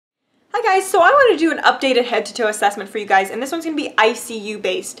Hi guys, so I want to do an updated head-to-toe assessment for you guys, and this one's going to be ICU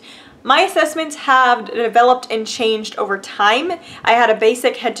based. My assessments have developed and changed over time. I had a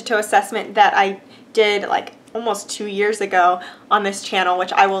basic head-to-toe assessment that I did like almost 2 years ago on this channel,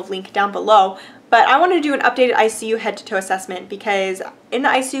 which I will link down below. But I want to do an updated ICU head-to-toe assessment because in the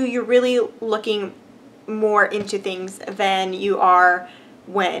ICU you're really looking more into things than you are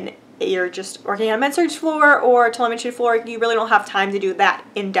when you're just working on a med-surg floor or a telemetry floor. You really don't have time to do that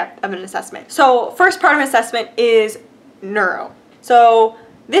in-depth of an assessment. So first part of an assessment is neuro. So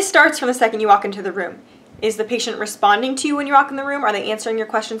this starts from the second you walk into the room. Is the patient responding to you when you walk in the room? Are they answering your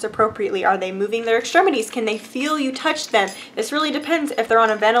questions appropriately? Are they moving their extremities? Can they feel you touch them? This really depends if they're on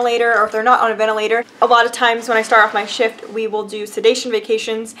a ventilator or if they're not on a ventilator. A lot of times when I start off my shift, we will do sedation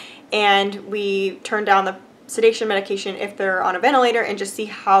vacations and we turn down the sedation medication if they're on a ventilator and just see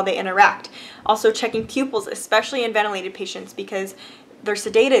how they interact. Also checking pupils, especially in ventilated patients because they're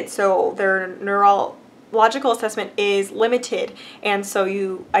sedated, so their neurological assessment is limited, and so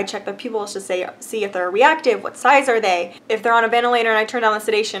I check the pupils to see if they're reactive, what size are they. If they're on a ventilator and I turn down the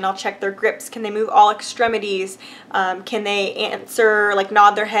sedation, I'll check their grips. Can they move all extremities? Can they answer, like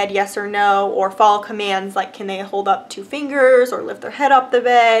nod their head yes or no, or follow commands, like can they hold up 2 fingers or lift their head up the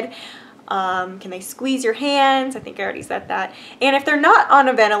bed? Can they squeeze your hands? I think I already said that. And if they're not on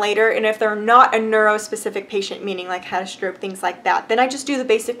a ventilator and if they're not a neuro-specific patient, meaning like had a stroke, things like that, then I just do the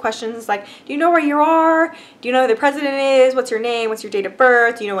basic questions like, do you know where you are? Do you know who the president is? What's your name? What's your date of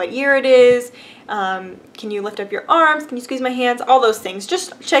birth? Do you know what year it is? Can you lift up your arms? Can you squeeze my hands? All those things.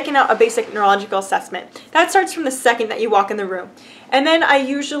 Just checking out a basic neurological assessment. That starts from the second that you walk in the room. And then I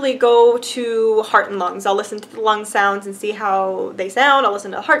usually go to heart and lungs. I'll listen to the lung sounds and see how they sound. I'll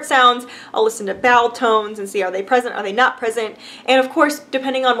listen to the heart sounds. I'll listen to bowel tones and see are they present, are they not present. And of course,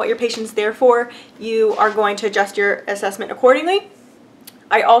 depending on what your patient's there for, you are going to adjust your assessment accordingly.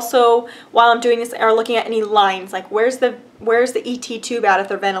 I also, while I'm doing this, are looking at any lines, like where's the ET tube at if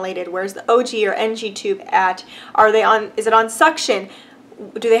they're ventilated? Where's the OG or NG tube at? Is it on suction?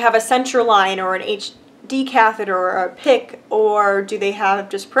 Do they have a central line or an HD catheter or a PICC, or do they have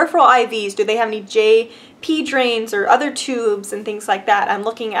just peripheral IVs? Do they have any JP drains or other tubes and things like that? I'm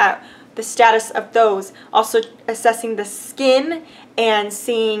looking at the status of those. Also assessing the skin and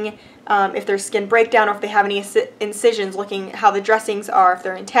seeing if there's skin breakdown or if they have any incisions, looking how the dressings are, if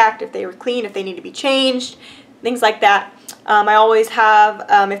they're intact, if they were clean, if they need to be changed, things like that. I always have,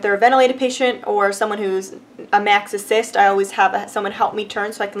 if they're a ventilated patient or someone who's a max assist, I always have someone help me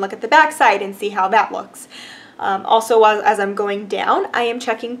turn so I can look at the backside and see how that looks. Also, as I'm going down, I am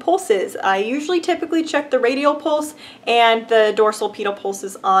checking pulses. I usually typically check the radial pulse and the dorsal pedal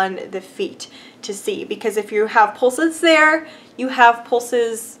pulses on the feet to see, because if you have pulses there, you have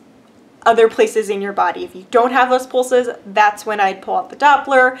pulses other places in your body. If you don't have those pulses, that's when I'd pull out the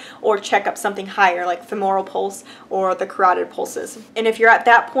Doppler or check up something higher like femoral pulse or the carotid pulses. And if you're at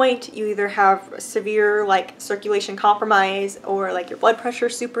that point, you either have severe like circulation compromise or like your blood pressure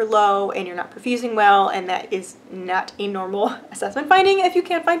is super low and you're not perfusing well, and that is not a normal assessment finding. If you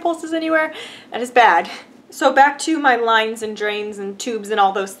can't find pulses anywhere, that is bad. So back to my lines and drains and tubes and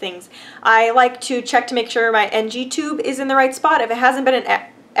all those things. I like to check to make sure my NG tube is in the right spot. If it hasn't been an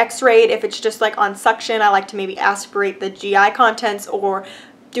X-rayed, if it's just like on suction, I like to maybe aspirate the GI contents or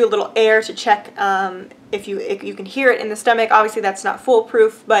do a little air to check if you can hear it in the stomach. Obviously that's not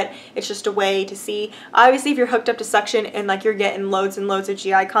foolproof, but it's just a way to see. Obviously if you're hooked up to suction and like you're getting loads and loads of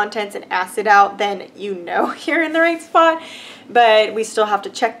GI contents and acid out, then you know you're in the right spot, but we still have to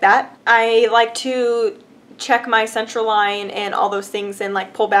check that. I like to check my central line and all those things and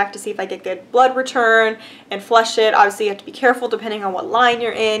like pull back to see if I get good blood return and flush it. Obviously you have to be careful depending on what line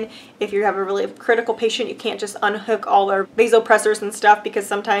you're in. If you have a really critical patient, you can't just unhook all their vasopressors and stuff because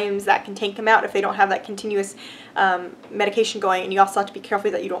sometimes that can tank them out if they don't have that continuous medication going, and you also have to be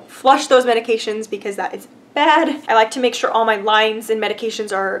careful that you don't flush those medications because that is bad. I like to make sure all my lines and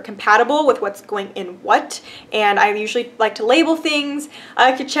medications are compatible with what's going in what, and I usually like to label things. I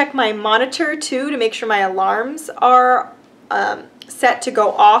like to check my monitor too to make sure my alarms are set to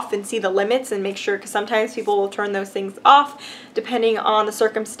go off and see the limits and make sure, because sometimes people will turn those things off depending on the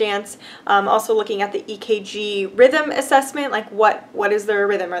circumstance. Also looking at the EKG rhythm assessment, like what is their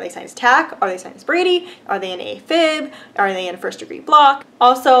rhythm? Are they sinus tach? Are they sinus brady? Are they in AFib? Are they in first degree block?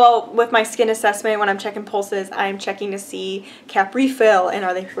 Also with my skin assessment, when I'm checking pulses, I'm checking to see cap refill and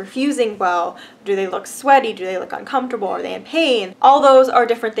are they perfusing well? Do they look sweaty? Do they look uncomfortable? Are they in pain? All those are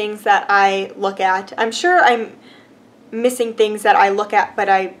different things that I look at. I'm sure I'm missing things that I look at, but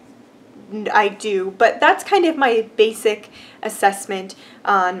I I do, but that's kind of my basic assessment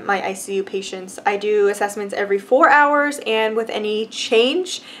on my ICU patients. I do assessments every 4 hours and with any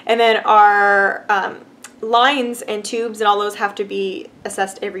change, and then our lines and tubes and all those have to be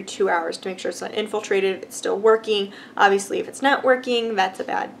assessed every 2 hours to make sure it's not infiltrated, it's still working. Obviously, if it's not working, that's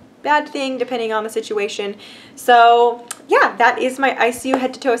a bad thing depending on the situation. So yeah, that is my ICU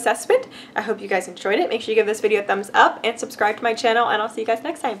head-to-toe assessment. I hope you guys enjoyed it. Make sure you give this video a thumbs up and subscribe to my channel, and I'll see you guys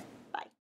next time.